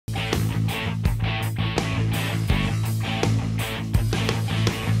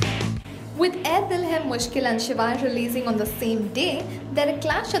Hai Mushkil and Shivaay releasing on the same day, their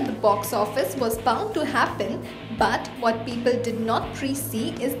clash at the box office was bound to happen, but what people did not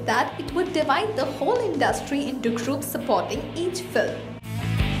foresee is that it would divide the whole industry into groups supporting each film.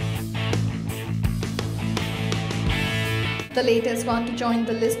 The latest one to join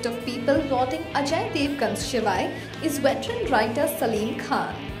the list of people lauding Ajay Devgn's Shivaay is veteran writer Salim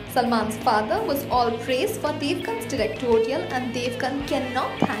Khan. Salman's father was all praise for Devgn's directorial, and Devgn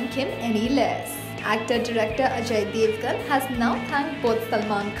cannot thank him any less. Actor-director Ajay Devgn has now thanked both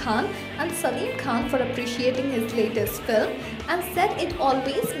Salman Khan and Salim Khan for appreciating his latest film and said it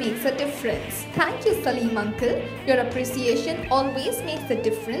always makes a difference. Thank you, Salim uncle. Your appreciation always makes a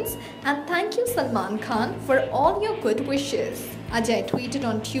difference, and thank you, Salman Khan, for all your good wishes. Ajay tweeted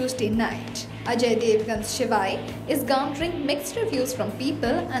on Tuesday night. Ajay Devgn's Shivaay is garnering mixed reviews from people,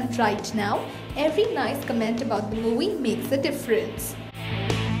 and right now, every nice comment about the movie makes a difference.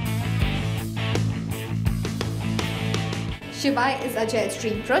 Shivaay is Ajay's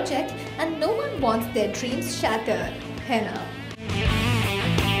dream project, and no one wants their dreams shattered. है ना?